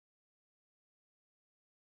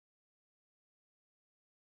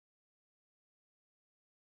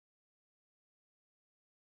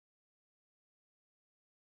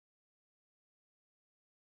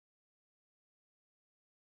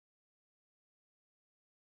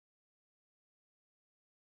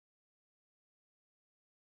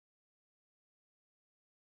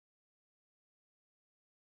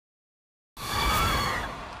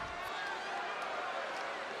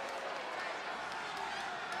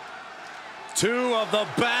Two of the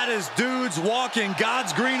baddest dudes walking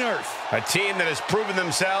God's green earth. A team that has proven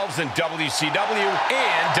themselves in WCW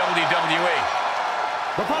and WWE.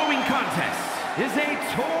 The following contest is a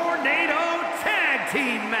Tornado Tag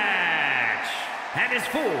Team match and is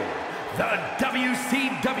for the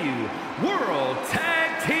WCW World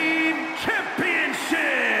Tag Team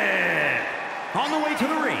Championship. On the way to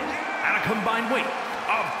the ring at a combined weight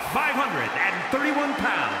of 531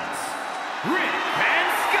 pounds, Rick and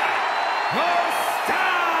Scott, the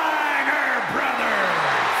Steiner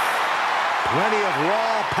Brothers. Plenty of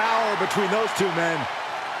raw power between those two men.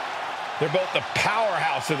 They're both the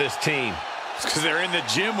powerhouse of this team. It's because they're in the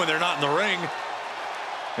gym when they're not in the ring.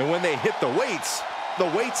 And when they hit the weights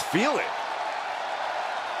feel it.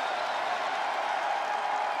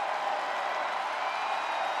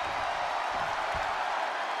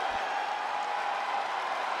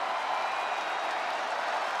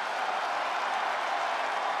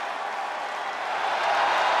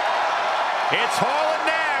 It's Hall and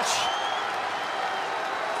Nash.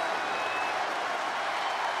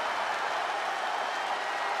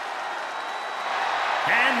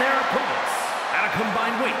 And their opponents at a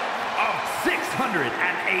combined weight of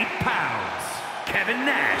 608 pounds, Kevin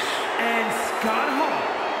Nash and Scott Hall,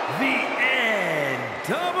 the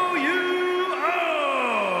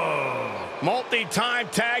NWO. Multi-time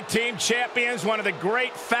tag team champions, one of the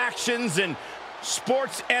great factions in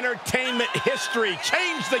sports entertainment history.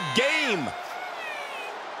 Change the game.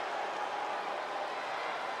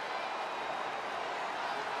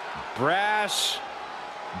 Brash,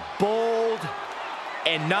 bold,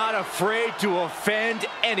 and not afraid to offend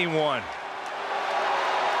anyone.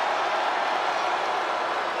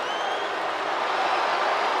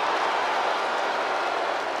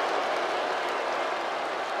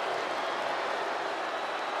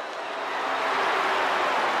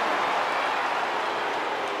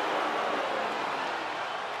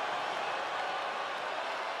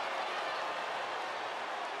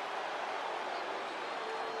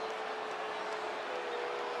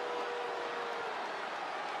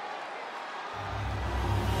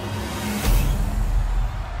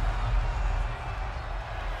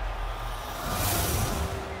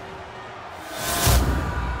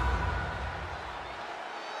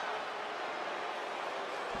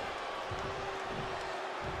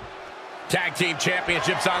 Tag team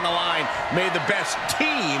championships on the line. May the best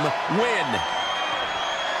team win.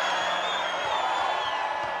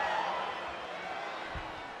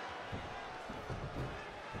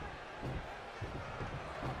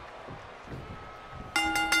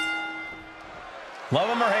 Love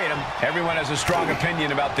them or hate them, everyone has a strong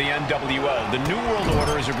opinion about the NWO. The New World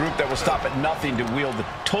Order is a group that will stop at nothing to wield the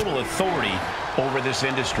total authority over this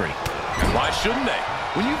industry. And why shouldn't they?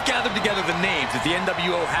 When you've gathered together the names that the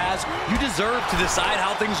NWO has, you deserve to decide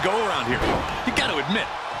how things go around here. You got to admit,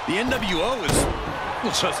 the NWO is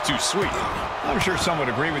just too sweet. I'm sure some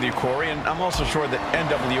would agree with you, Corey, and I'm also sure that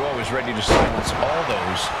NWO is ready to silence all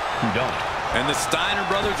those who don't. And the Steiner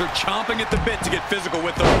brothers are chomping at the bit to get physical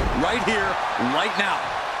with them right here, right now.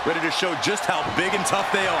 Ready to show just how big and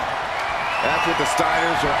tough they are. That's what the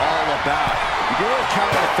Steiners are all about. You can really count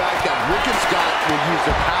on the fact that Rick and Scott will use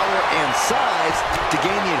their power and size to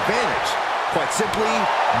gain the advantage. Quite simply,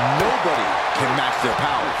 nobody can match their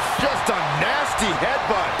power. Just a nasty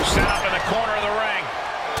headbutt. Set up in the corner of the ring.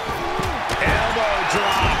 Elbow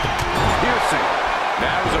drop. Piercing.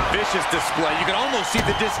 That was a vicious display. You can almost see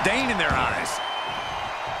the disdain in their eyes.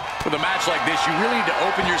 With a match like this, you really need to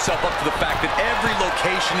open yourself up to the fact that every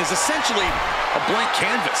location is essentially a blank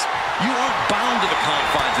canvas. You aren't bound to the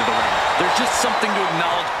confines of the ring. There's just something to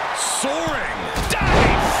acknowledge. Soaring.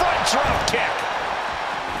 Diving front drop kick.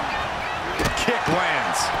 Kick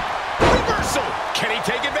lands. Reversal. Can he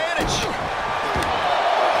take advantage?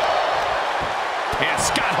 And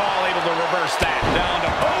Scott Hall able to reverse that. Down to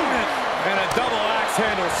opponent. And a double axe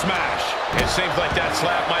handle smash. It seems like that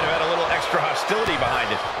slap might have had a little extra hostility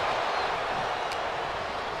behind it.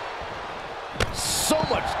 So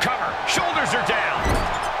much cover. Shoulders are down.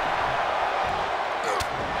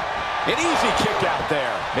 An easy kick out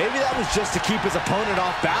there. Maybe that was just to keep his opponent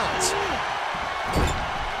off balance.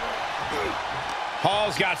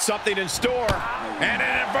 Hall's got something in store. And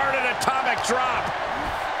an inverted atomic drop.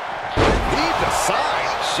 Leave the side.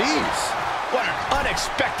 Jeez. What an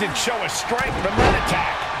unexpected show of strength from that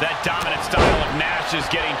attack. That dominant style of Nash is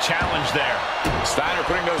getting challenged there. Steiner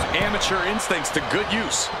putting those amateur instincts to good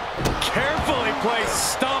use. Carefully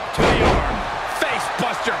placed stomp to the arm. Face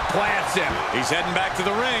buster plants him. He's heading back to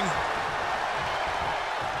the ring.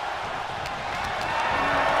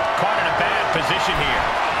 Caught in a bad position here.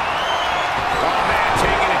 Oh, man,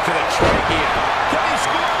 taking it to the trachea. Can he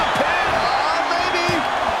score the pin?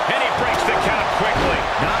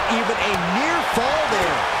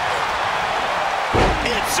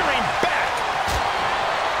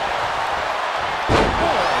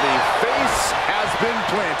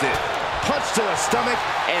 punch to the stomach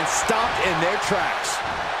and stopped in their tracks.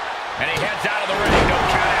 And he heads out of the ring. No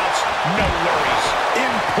countouts, no worries.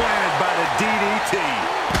 Implanted by the DDT.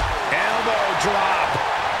 Elbow drop.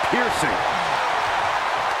 Piercing.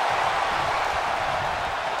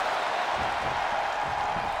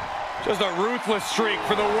 Just a ruthless streak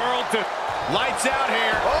for the world to... Lights out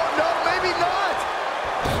here. Oh, no, maybe not.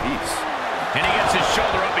 Jeez. And he gets his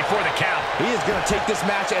shoulder up before the count. He is going to take this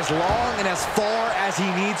match as long and as far as he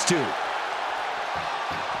needs to.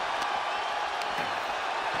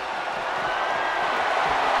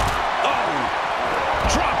 Oh,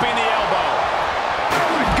 dropping the elbow. Oh,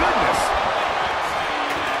 my goodness.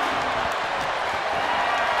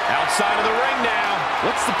 Outside of the ring now.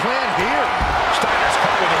 What's the plan here? Steiner's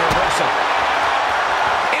caught with a reversal.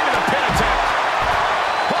 Into the pin attempt.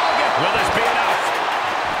 Hogan, will this be enough?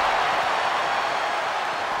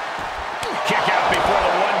 Kick out before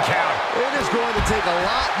the 1 count. It is going to take a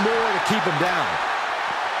lot more to keep him down.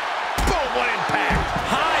 Boom, what impact.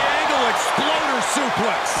 High angle exploder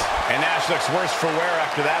suplex. And Nash looks worse for wear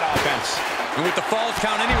after that offense. And with the Falls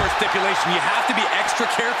Count Anywhere stipulation, you have to be extra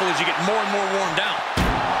careful as you get more and more worn down.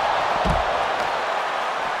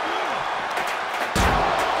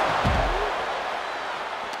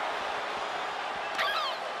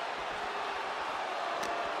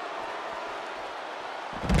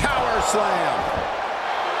 Slam.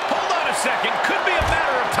 Hold on a second. Could be a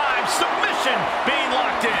matter of time. Submission being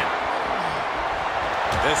locked in.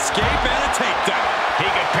 Escape and a takedown. He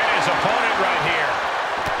could pin his opponent right here.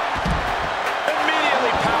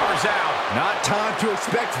 Immediately powers out. Not time to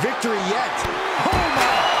expect victory yet. Oh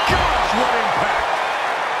my gosh, what impact.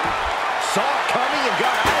 Saw it coming and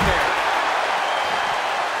got out of there.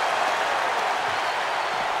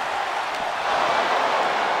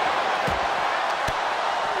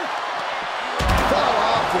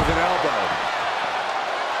 With an elbow.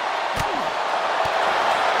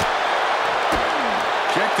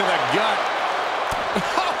 Kick to the gut.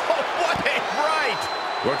 Oh, what a right.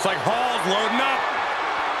 Looks like Hall's loading up.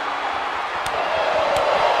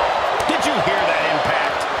 Did you hear that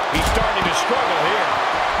impact? He's starting to struggle here.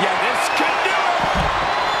 Yeah, this could do it.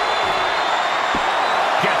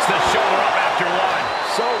 Gets the shoulder up after 1.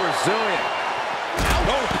 So resilient.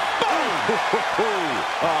 Oh, boom.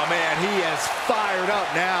 Oh, man, he is fired up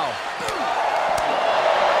now.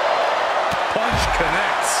 Punch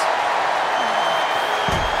connects.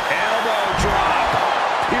 Elbow drop.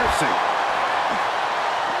 Piercing.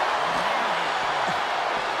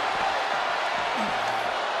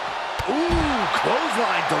 Ooh,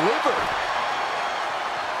 clothesline delivered.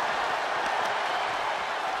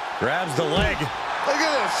 Grabs the leg. Look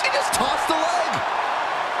at this. He just tossed the leg.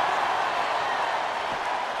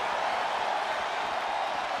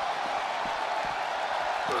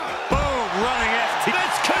 Boom, running FT.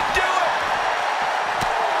 This could do it.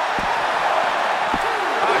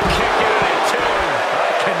 A kick out at 2.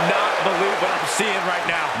 I cannot believe what I'm seeing right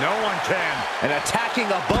now. No one can. And attacking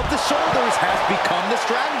above the shoulders has become the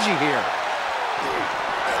strategy here.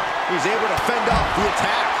 He's able to fend off the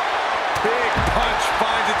attack. Big punch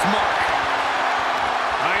finds its mark.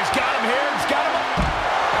 He's got him here. He's got him up.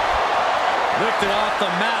 Lifted off the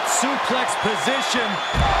mat, suplex position.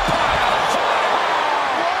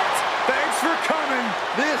 What? Thanks for coming.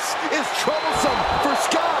 This is troublesome for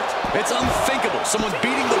Scott. It's unthinkable. Someone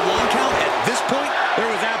beating the 1 count at this point? There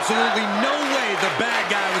was absolutely no way the bad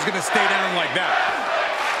guy was going to stay down like that.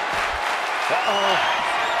 Uh-oh.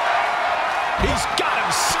 He's got him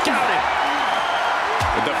scouted.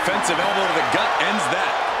 The defensive elbow to the gut ends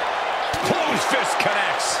that. Closed fist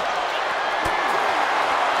connects.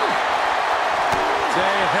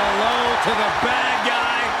 Say hello to the bad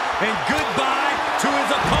guy and goodbye to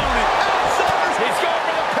his opponent. He's going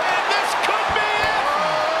for the pin. This could be it.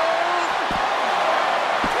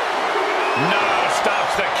 No,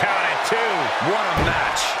 stops the count at 2. What a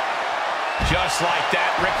match. Just like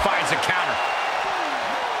that, Rick finds a counter.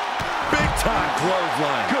 Big time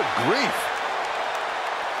clothesline. Good grief.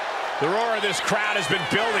 The roar of this crowd has been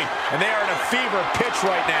building, and they are in a fever pitch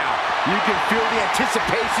right now. You can feel the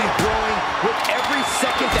anticipation growing with every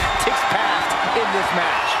second that ticks past in this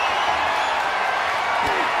match.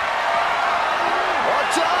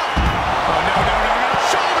 Watch out! Oh, no, no, no, no.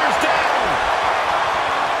 Shoulders down.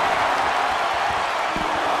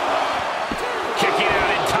 Kicking out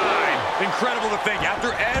in time. Incredible to think.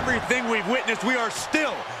 After everything we've witnessed, we are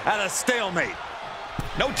still at a stalemate.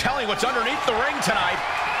 No telling what's underneath the ring tonight.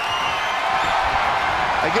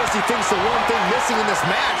 I guess he thinks the one thing missing in this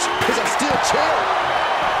match is a steel chair.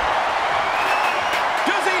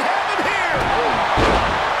 Does he have it here?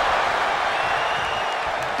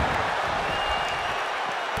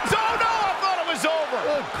 Oh, no, a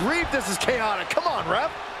Good grief, this is chaotic. Come on,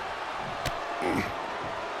 ref.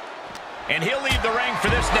 And he'll leave the ring for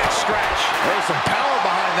this next stretch. There's some power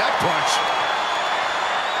behind that punch.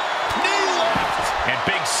 Knee left. And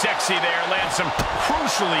Big Sexy there lands some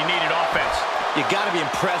crucially needed offense. You got to be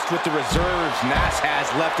impressed with the reserves Nash has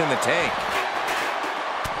left in the tank.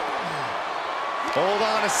 Hold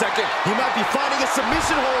on a second. He might be finding a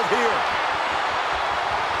submission hold here.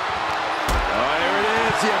 Oh, here it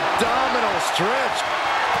is, the abdominal stretch.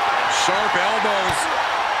 Sharp elbows.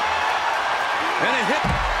 And a hit.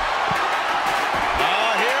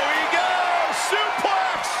 Oh, here we go.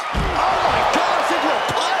 Suplex. Oh, my gosh, into a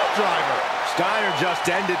pile driver. Steiner just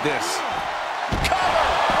ended this.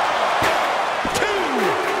 Cover. Two.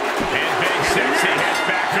 And Big Sexy heads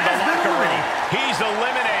back to the locker room. He's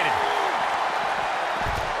eliminated.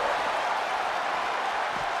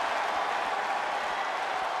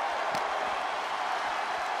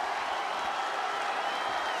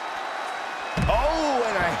 Oh,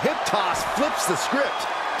 and a hip toss flips the script.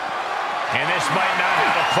 And this might not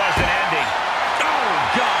have a pleasant ending. Oh,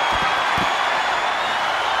 God.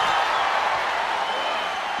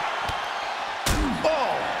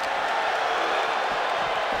 Oh.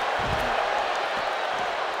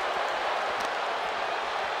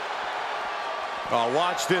 Oh,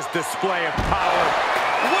 watch this display of power.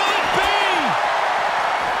 Will it be?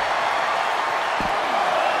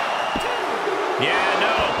 Yeah,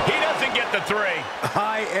 no, he doesn't get the three.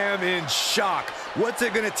 I am in shock. What's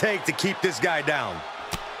it going to take to keep this guy down?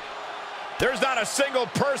 There's not a single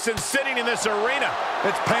person sitting in this arena.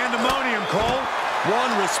 It's pandemonium, Cole.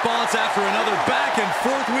 One response after another. Back and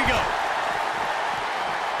forth we go.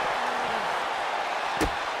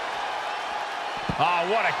 Oh,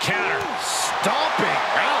 what a counter. Stomping.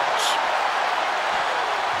 Ouch.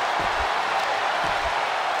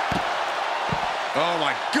 Oh,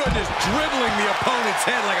 my goodness. Dribbling the opponent's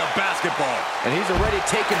head like a basketball. And he's already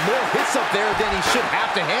taken more hits up there than he should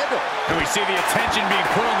have to handle. And we see the attention being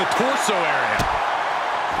put on the torso area.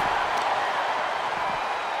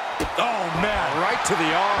 Oh, man. Right to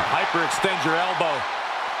the arm. Hyperextend your elbow.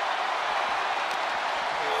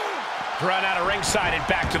 Run out of ringside and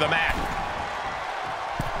back to the mat.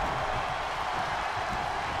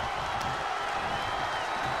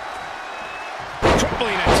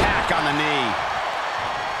 Tripling attack on the knee.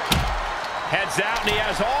 Heads out, and he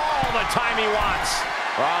has all the time he wants.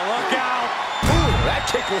 Oh, look out. Ooh, that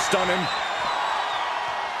kick will stun him.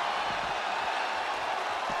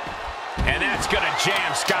 And that's going to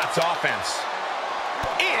jam Scott's offense.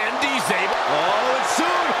 And he's able... Oh, and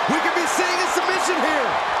soon we could be seeing a submission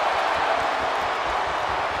here.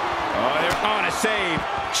 Oh, they're on a save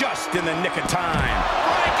just in the nick of time.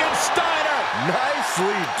 Frankensteiner!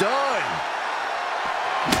 Nicely done.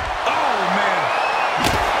 Oh, man.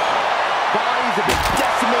 Bodies have been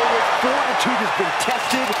decimated, fortitude has been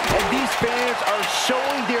tested, and these fans are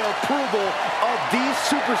showing their approval of these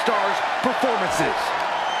superstars' performances.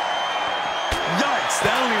 Yikes,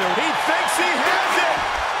 that'll either... He thinks he has it!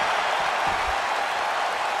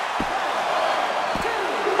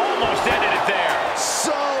 Almost ended it there.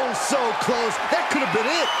 So close. That could have been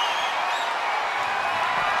it.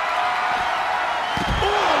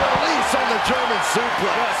 Ooh, release on the German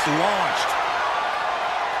suplex. Just launched.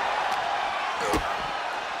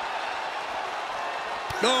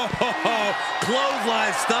 Oh,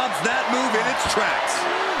 clothesline stops that move in its tracks.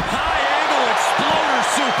 High angle exploder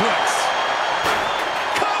suplex.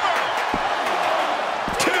 Cover.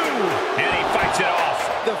 Two. And he fights it off.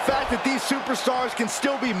 The fact that these superstars can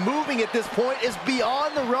still be moving at this point is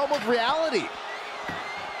beyond the realm of reality.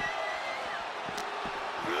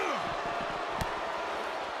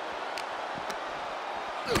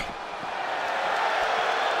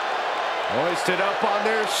 Hoisted up on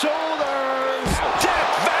their shoulders.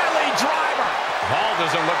 Death Valley driver. Hall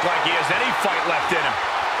doesn't look like he has any fight left in him.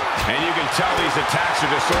 And you can tell these attacks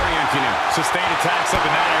are disorienting him. Sustained attacks up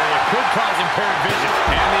in that area could cause impaired vision.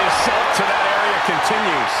 And the assault to that area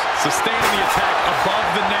continues. Sustaining the attack above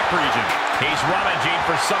the neck region. He's rummaging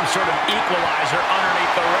for some sort of equalizer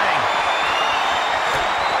underneath the ring.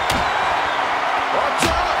 Watch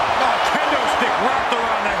out! Oh, kendo stick wrapped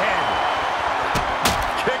around the head.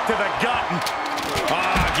 Kick to the gut.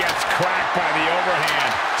 Gets cracked by the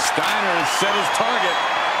overhand. Steiner has set his target.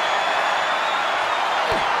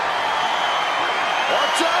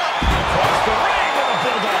 Watch out! Across the ring with a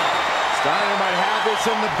bulldog. Steiner might have this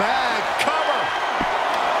in the bag. Cover!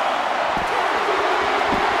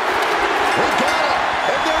 They got it!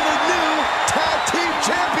 And they're the new tag team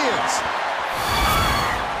champions!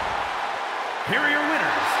 Here are your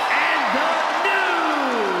winners and the new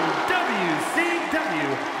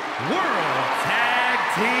WCW World Tag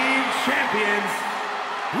Team Champions,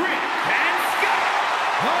 Rick and Scott,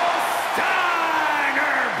 the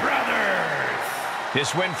Steiner Brothers.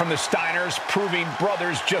 This win from the Steiners proving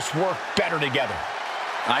brothers just work better together.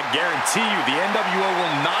 I guarantee you the NWO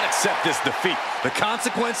will not accept this defeat. The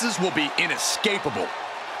consequences will be inescapable.